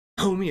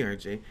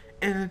TheHomieRJay,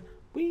 and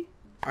we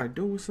are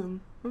doing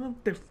something a little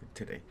different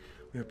today.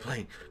 We are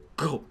playing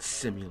Goat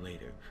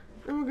Simulator,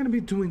 and we're gonna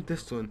be doing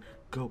this one,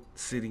 Goat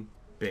City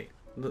Bay.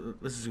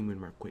 Let's zoom in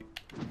real quick.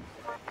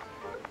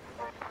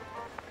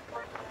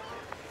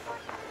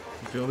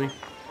 You feel me?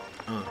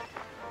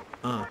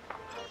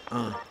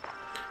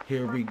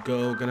 Here we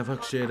go, gonna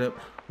fuck shit up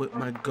with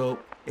my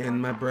goat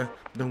and my bruh.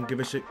 Don't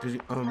give a shit cause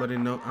you already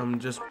know I'm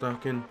just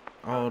talking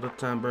all the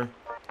time, bruh.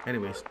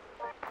 Anyways,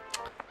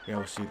 yeah,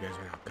 I'll see you guys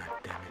right now. God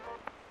damn it.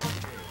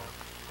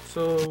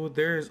 So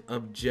there's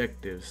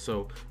objectives.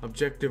 So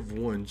objective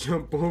 1,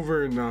 jump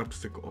over an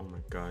obstacle. Oh my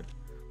god.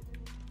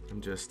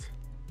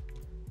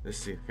 Let's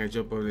see. Can I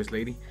jump over this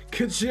lady?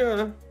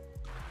 Ka-cha!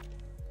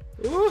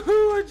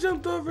 Woohoo! I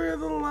jumped over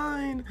the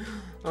line.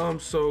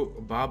 So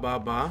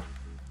ba.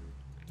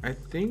 I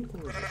think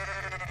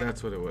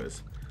that's what it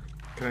was.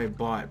 Can I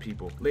baw at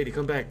people? Lady,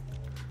 come back.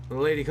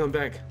 Lady, come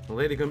back.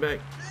 Lady, come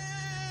back.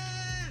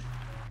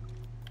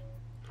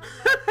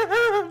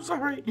 I'm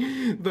sorry.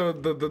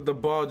 The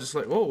ball just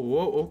like, oh,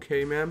 whoa,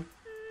 okay, ma'am.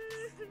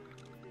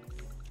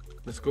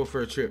 Let's go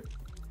for a trip.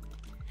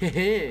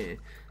 Okay.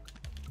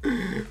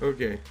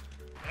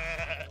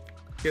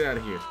 Get out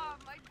of here.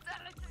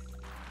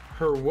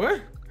 Her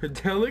what? Her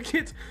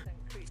delicate?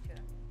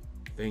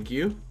 Thank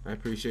you. I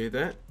appreciate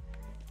that.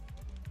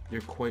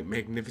 You're quite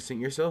magnificent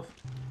yourself.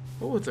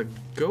 Oh, it's a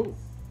goat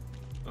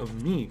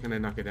of me. Can I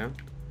knock it down?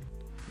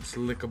 Let's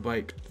lick a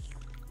bike.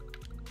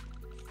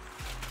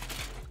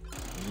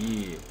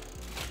 Yeah.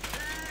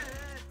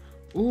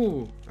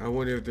 Ooh, I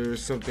wonder if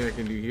there's something I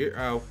can do here.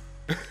 Ow.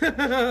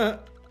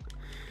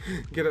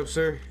 Get up,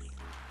 sir.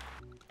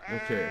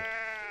 Okay.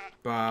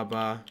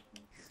 Ba.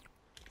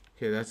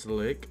 Okay, that's the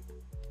lick.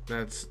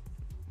 That's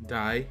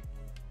die.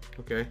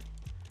 Okay.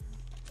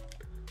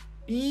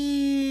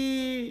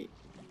 Eee.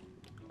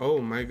 Oh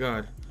my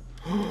god.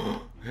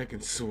 I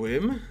can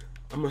swim?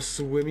 I'm a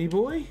swimmy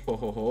boy? Ho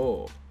ho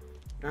ho.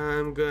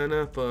 I'm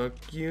gonna fuck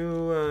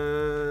you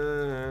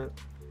up.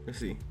 Let's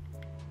see.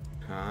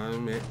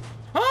 Comment.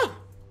 Ah!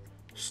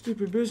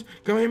 Stupid bitch.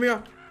 Come hear me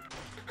out.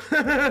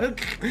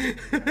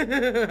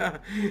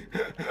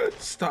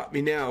 Stop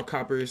me now,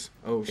 coppers.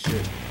 Oh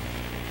shit.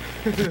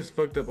 Just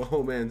fucked up a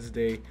whole man's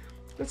day.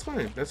 That's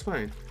fine. That's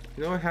fine.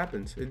 You know what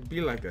happens? It'd be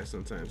like that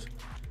sometimes.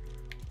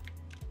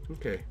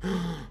 Okay.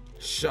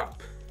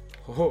 Shop.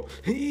 Oh,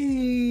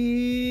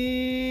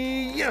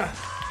 yeah.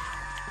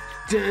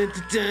 Dun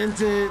dun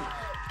dun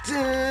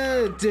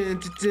dun dun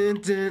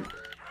dun dun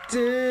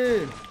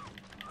dun.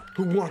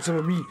 Who wants some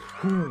of me?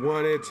 Who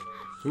want it?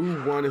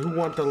 Who want it? Who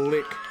want the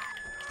lick?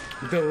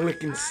 The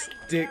licking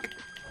stick.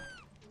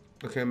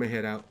 Okay, I'm gonna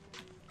head out.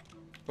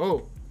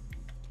 Oh.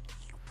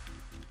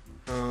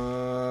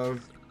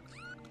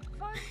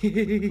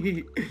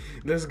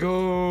 Let's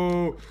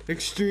go.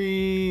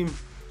 Extreme.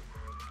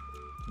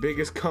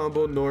 Biggest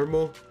combo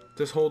normal.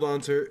 Just hold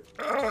on to her.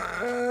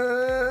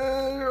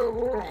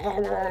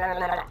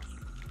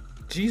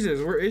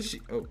 Jesus, where is she?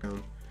 Oh,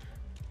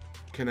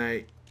 can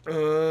I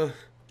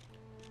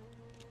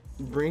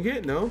bring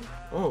it? No?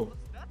 Oh.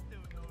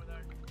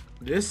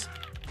 This?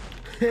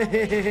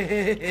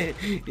 Yeah.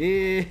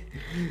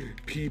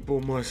 People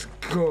must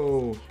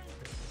go.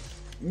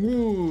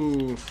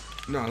 Woo.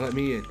 No, let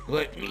me in.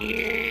 Let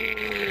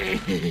me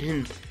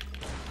in.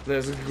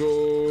 Let's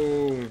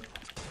go.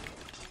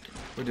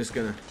 We're just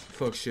gonna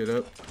fuck shit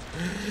up.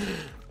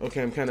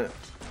 Okay, I'm kinda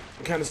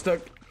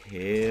stuck.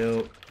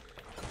 Help.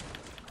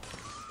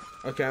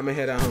 Okay, I'm gonna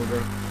head out home,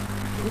 bro.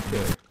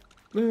 Okay.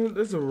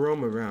 Let's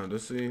roam around.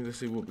 Let's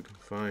see what we can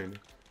find.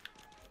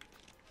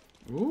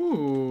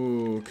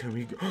 Ooh, can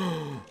we go?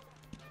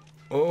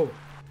 Oh.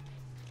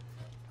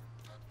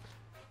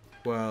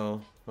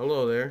 Well,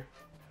 hello there.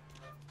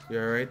 You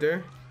alright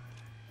there?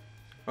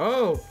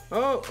 Oh,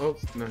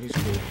 no, he's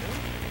cool.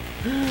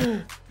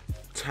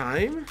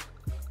 Time?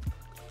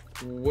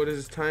 What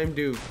does time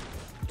do?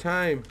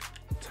 Time.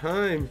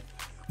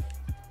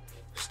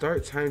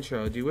 Start time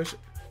trial. Do you wish?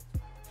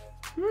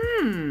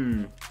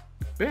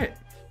 Bet.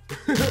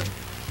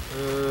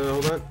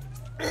 Hold on.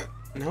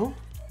 No?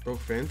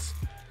 Broke fence.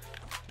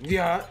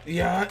 Yeah.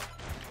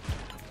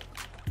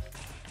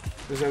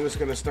 Because I'm just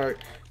gonna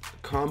start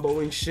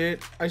comboing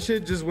shit. I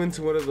should just went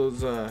to one of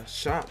those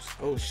shops.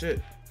 Oh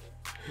shit.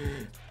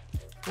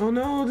 Oh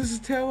no, this is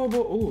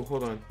terrible. Oh,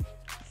 hold on.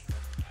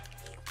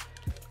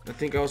 I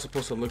think I was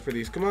supposed to look for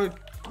these. Come on,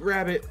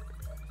 grab it.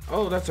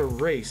 Oh, that's a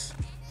race.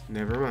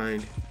 Never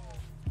mind.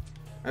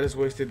 I just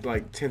wasted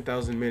like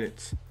 10,000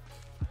 minutes.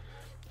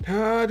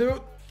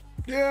 Dude.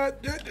 Yeah,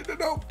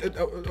 no.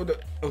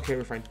 Okay,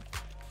 we're fine.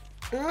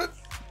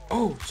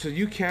 Oh, so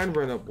you can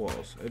run up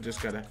walls. I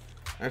just gotta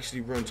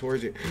actually run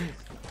towards it.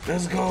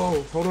 Let's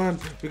go. Hold on.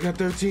 We got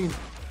 13.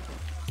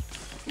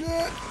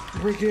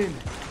 Break in.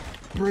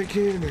 Break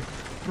in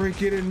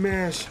and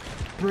mash.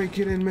 Break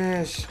it and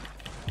mash.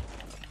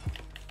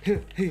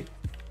 Hey.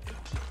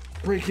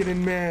 Break it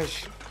and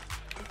mash.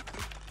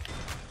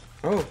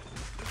 Oh.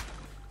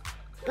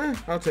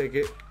 I'll take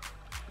it.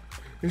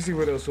 Let's see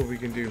what else we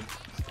can do.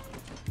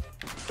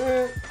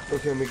 Okay, I'm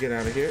gonna get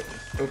out of here.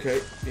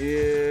 Okay,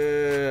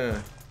 yeah.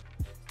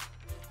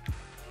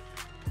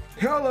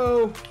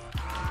 Hello.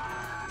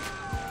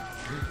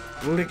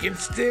 Licking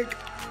stick,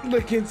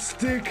 licking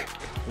stick,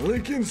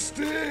 licking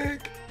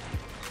stick.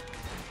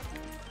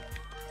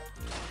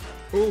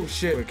 Oh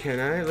shit, but can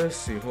I? Let's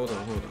see, hold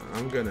on.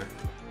 I'm gonna,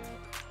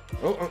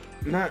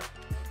 not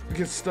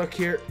get stuck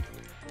here.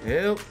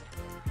 Help.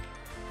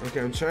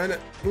 Okay, I'm trying to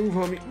move,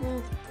 homie,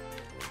 move.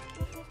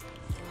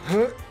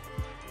 Huh?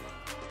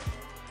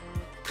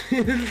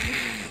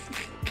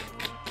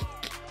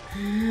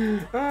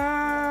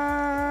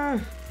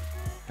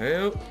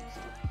 Help.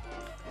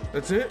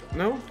 That's it?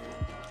 No?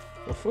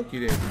 Oh, fuck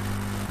you then.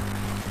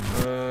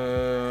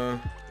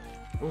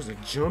 What was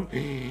it? Jump?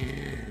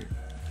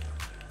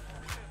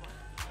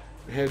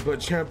 Headbutt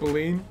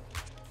trampoline.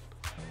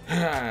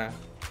 Ha.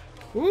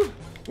 Woo.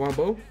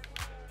 Wombo.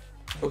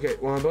 Okay,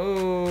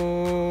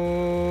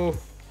 Wombo.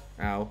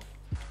 Ow.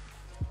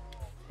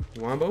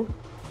 Wombo.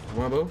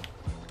 Wombo.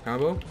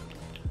 Combo.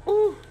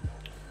 Ooh.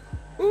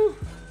 Ooh.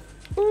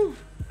 Ooh.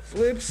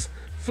 Flips.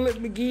 Flip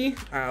McGee.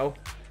 Ow.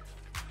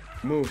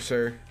 Move,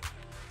 sir.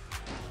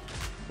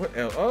 What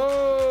else?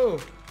 Oh!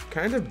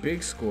 Kind of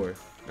big score.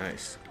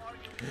 Nice.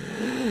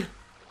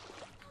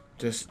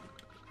 Just.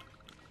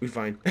 We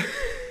fine.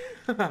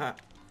 I'm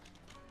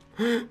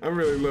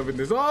really loving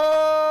this.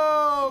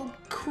 Oh!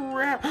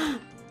 Crap!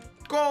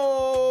 Go!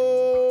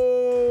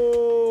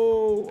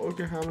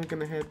 Okay, how am I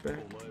gonna head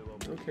back?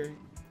 Okay.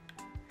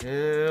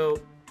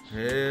 Help.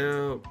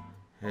 Help.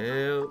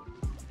 Help.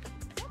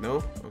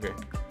 No? Okay.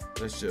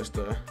 Let's just,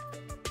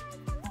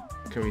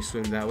 can we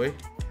swim that way?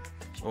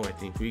 Oh, I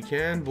think we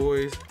can,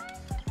 boys.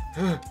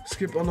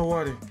 Skip on the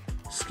water.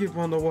 Skip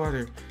on the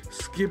water.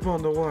 Skip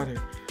on the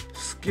water.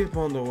 Skip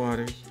on the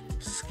water.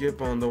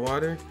 Skip on the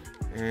water.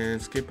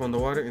 And skip on the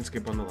water and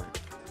skip on the land.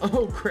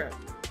 Oh, crap.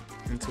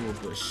 Into a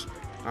bush.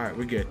 Alright,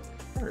 we're good.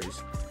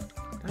 Worries.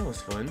 That was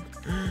fun.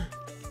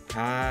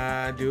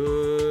 Hadouken.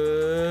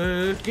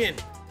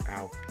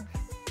 Ow.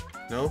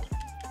 No?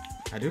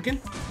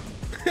 Hadouken?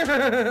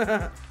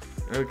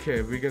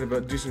 Okay, we're gonna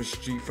about do some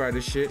Street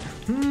Fighter shit.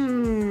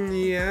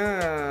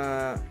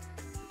 Yeah.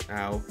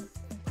 Ow.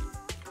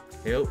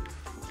 Help.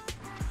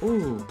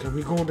 Ooh, can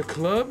we go in the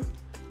club?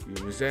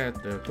 You was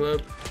at the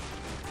club.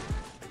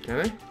 Can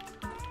I?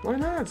 Why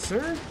not,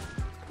 sir?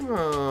 Come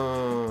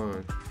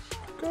on.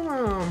 Come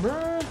on,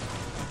 bruh.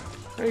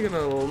 How you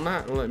gonna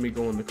not let me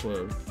go in the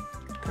club?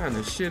 What kind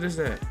of shit is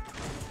that?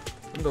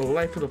 I'm the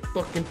life of the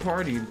fucking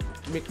party.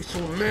 Make me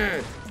so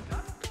mad.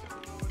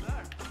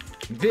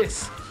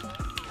 This.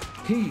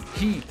 He,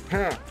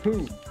 ha,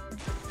 who.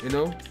 You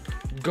know?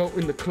 Go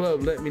in the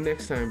club. Let me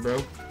next time,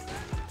 bro.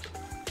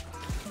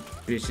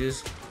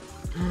 Bitches.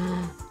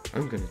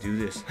 I'm gonna do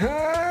this.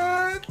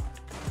 Ha!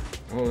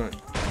 Hold on.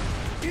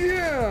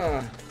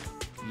 Yeah.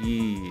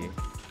 Yeah.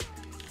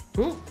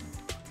 Who?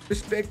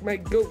 Respect my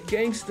goat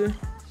gangster.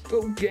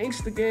 Goat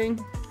gangster gang.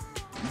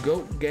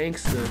 Goat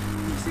gangster.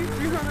 See,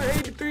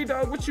 383,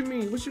 dog. What you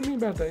mean? What you mean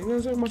about that? You know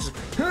what I'm saying?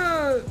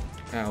 Ha!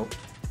 Ow.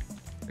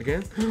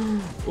 Again?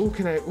 Ooh,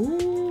 can I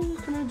do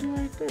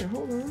right there?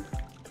 Hold on.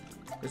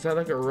 Is that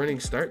like a running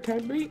start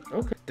type beat?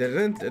 Okay.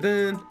 Da-dun,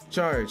 da-dun.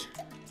 Charge.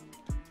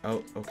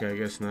 Oh, okay, I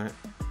guess not.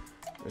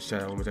 Let's try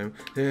that one more time.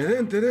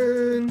 Da-dun,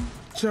 da-dun.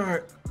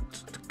 Charge.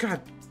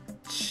 God,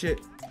 shit.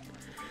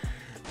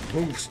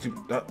 Move,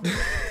 stupid.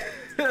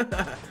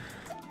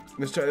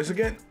 Let's try this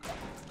again.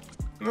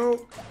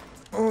 No.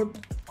 Oh.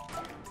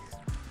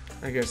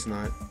 I guess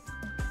not.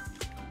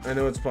 I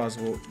know it's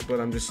possible, but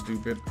I'm just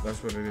stupid.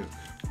 That's what it is.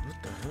 What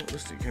the hell?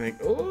 Let's see. Can I?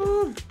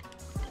 Oh.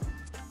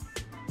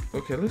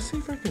 Okay. Let's see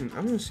if I can.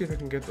 I'm gonna see if I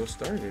can get those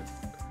started.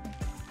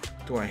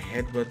 Do I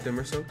headbutt them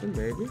or something?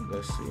 Maybe.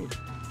 Let's see.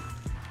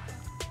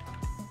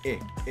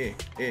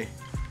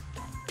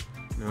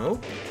 No.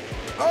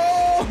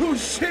 Oh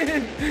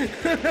shit!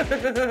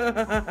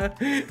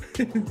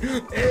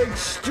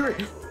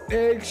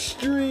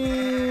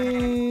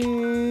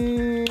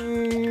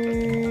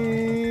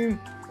 Extreme.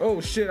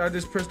 Oh shit! I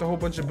just pressed a whole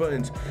bunch of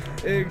buttons.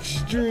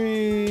 Extreme.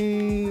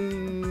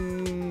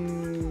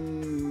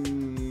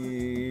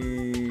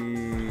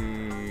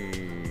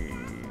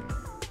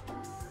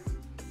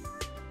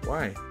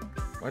 Why?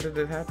 Why did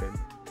that happen?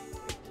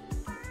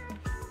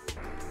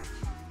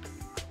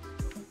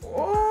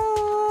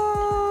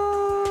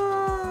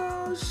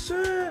 Oh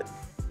shit!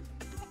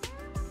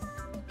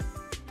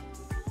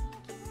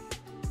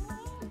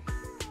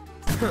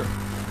 Huh.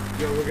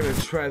 Yo, we're gonna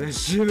try that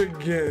shit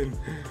again.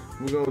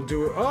 We're gonna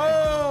do it.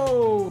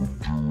 Oh!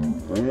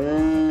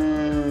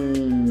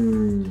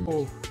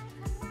 Oh!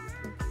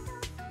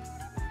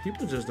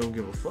 People just don't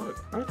give a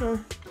fuck. Okay.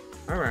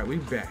 Alright, we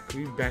back.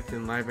 We back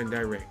in live and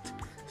direct.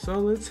 So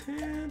let's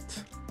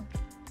hit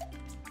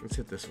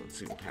this one,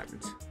 see what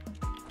happens.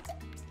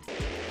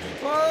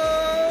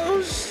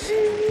 Oh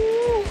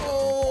shit!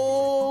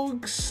 Oh,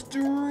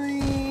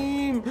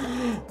 extreme!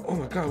 Oh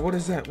my god, what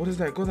is that? What is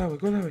that? Go that way,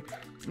 go that way.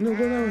 No,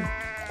 go that way.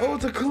 Oh,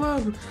 it's a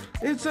club!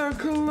 It's a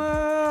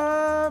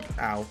club!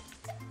 Ow.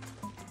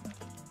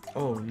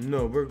 Oh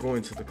no, we're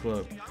going to the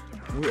club.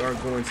 We are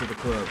going to the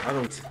club.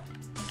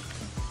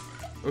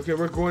 Okay,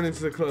 we're going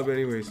into the club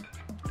anyways.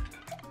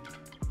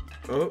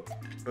 Oh,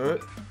 no,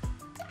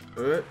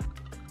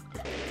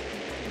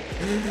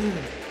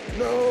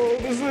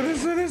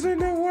 this ain't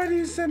no. Why do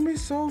you send me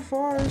so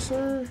far,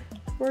 sir?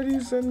 Why do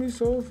you send me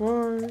so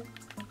far?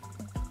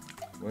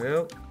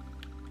 Well,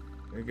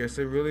 I guess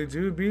it really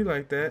do be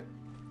like that.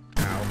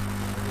 Ow.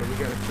 Okay, we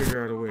gotta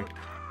figure out a way.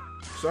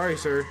 Sorry,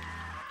 sir.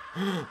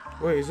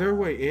 Wait, is there a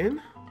way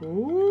in?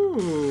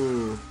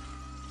 Ooh.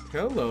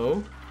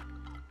 Hello.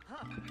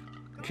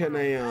 Can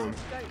I,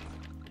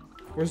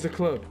 where's the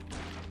club?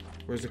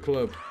 Where's the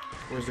club?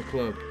 Where's the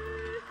club?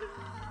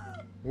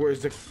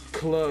 Where's the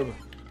club?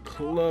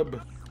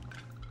 Club.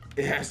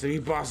 It has to be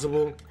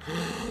possible.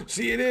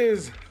 See, it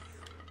is.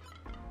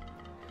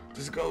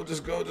 Just go,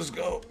 just go, just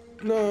go.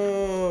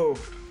 No.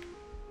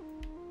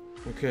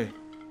 Okay.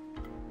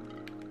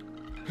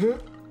 Huh?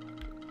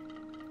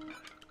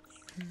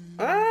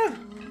 Ah!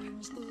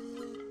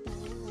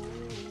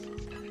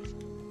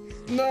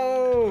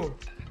 No.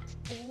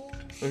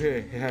 Okay,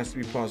 it has to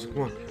be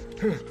possible.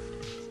 Come on.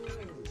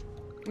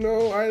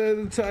 No, Eye of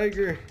the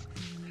Tiger.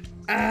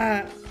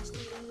 Ah!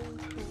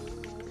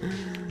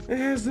 It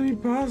has to be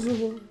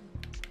possible.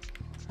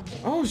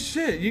 Oh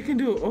shit, you can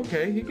do it.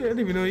 Okay, I didn't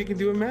even know you can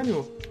do a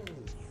manual.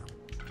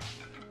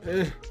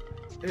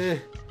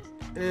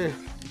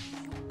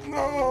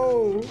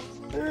 No!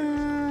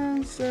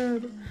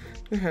 Sad.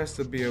 There has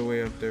to be a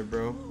way up there,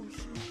 bro.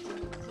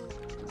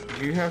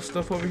 Do you have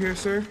stuff over here,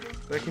 sir,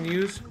 that I can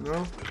use?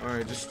 No?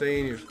 Alright, just stay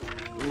in your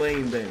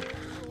lane then.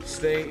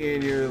 Stay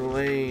in your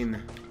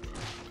lane.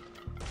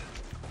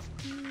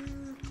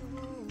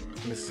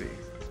 Let's see.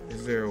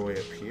 Is there a way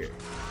up here?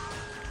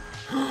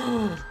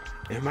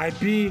 It might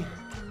be.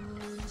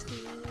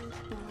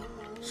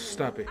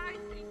 Stop it.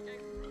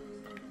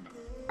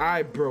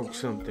 I broke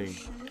something.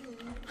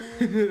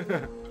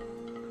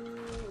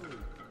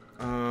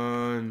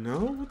 No?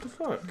 What the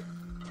fuck?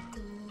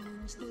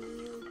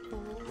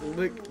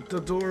 Lick the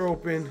door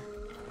open.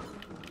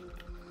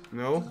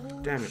 No?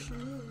 Damn it.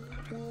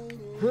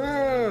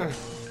 Ah!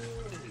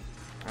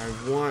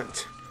 I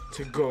want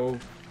to go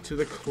to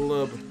the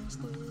club.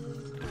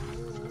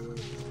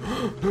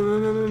 No.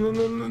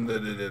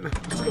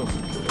 Let's go.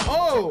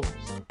 Oh!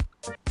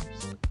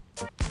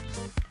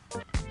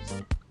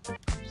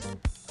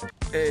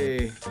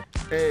 Hey,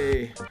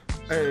 hey,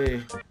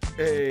 hey,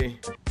 hey,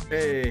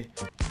 hey,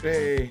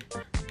 hey,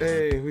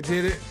 hey, we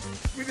did it.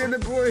 We did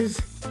it, boys.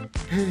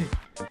 Hey,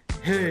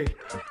 hey,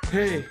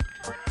 hey,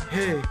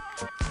 hey,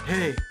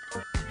 hey,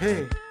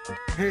 hey,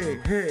 hey,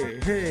 hey,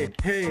 hey,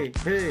 hey,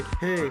 hey,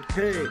 hey,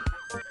 hey,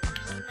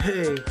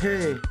 hey,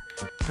 hey,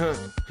 huh,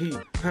 he,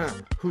 ha,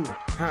 who,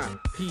 ha,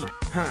 he,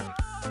 ha.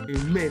 We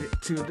made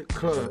it to the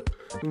club.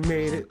 We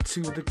made it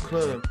to the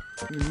club.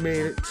 We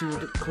made it to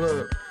the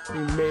club. We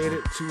made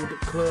it to the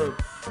club.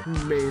 We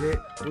made it.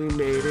 We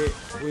made it.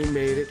 We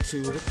made it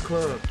to the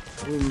club.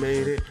 We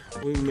made it.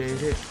 We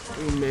made it.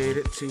 We made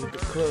it to the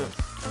club.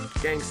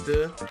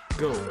 Gangsta,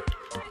 go.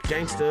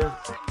 Gangsta,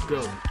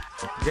 go.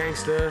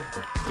 Gangsta,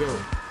 go.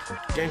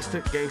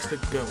 Gangsta, gangsta,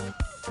 go.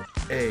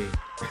 Hey.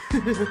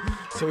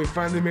 So we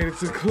finally made it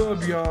to the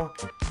club, y'all.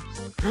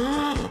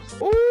 Oh,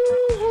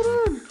 hold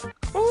on.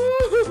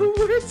 Oh,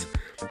 what?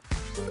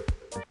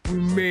 We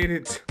made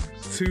it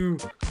to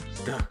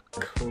the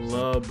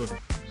club.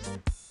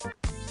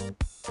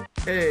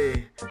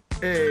 Hey,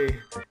 hey,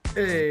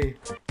 hey,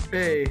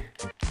 hey,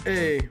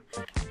 hey,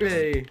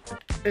 hey,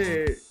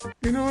 hey.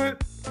 You know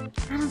what?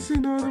 I don't see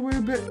no other way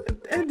of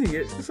ending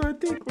it, so I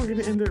think we're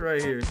gonna end it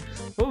right here.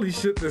 Holy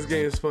shit, this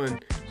game is fun.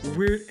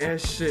 Weird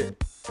ass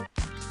shit.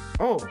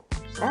 Oh,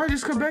 alright,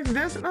 just come back to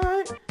dancing.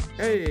 Alright.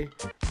 Hey,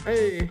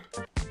 hey,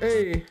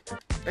 hey,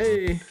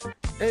 hey,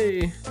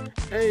 hey,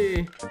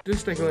 hey.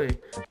 Just take a leg.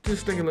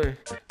 Just take a leg.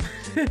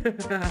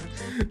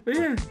 But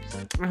yeah,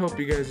 I hope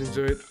you guys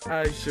enjoyed.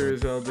 I sure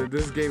as hell did.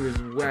 This game is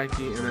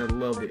wacky and I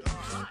love it.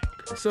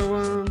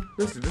 So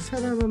listen, let's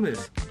head out on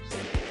this.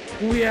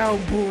 We out,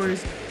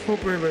 boys. Hope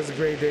everybody has a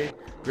great day,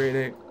 great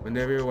night.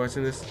 Whenever you're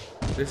watching this,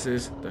 this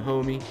is the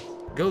homie,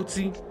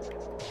 Goatsy,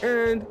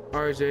 and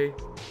RJ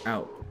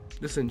out.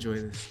 Just enjoy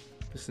this.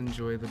 Just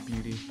enjoy the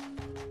beauty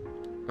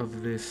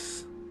of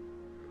this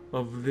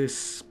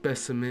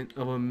specimen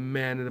of a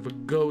man and of a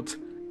goat.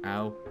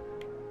 Ow.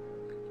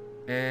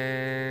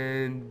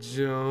 And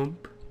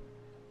jump.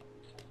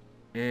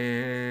 And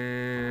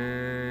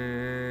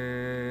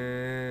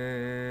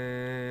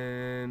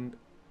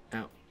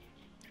out.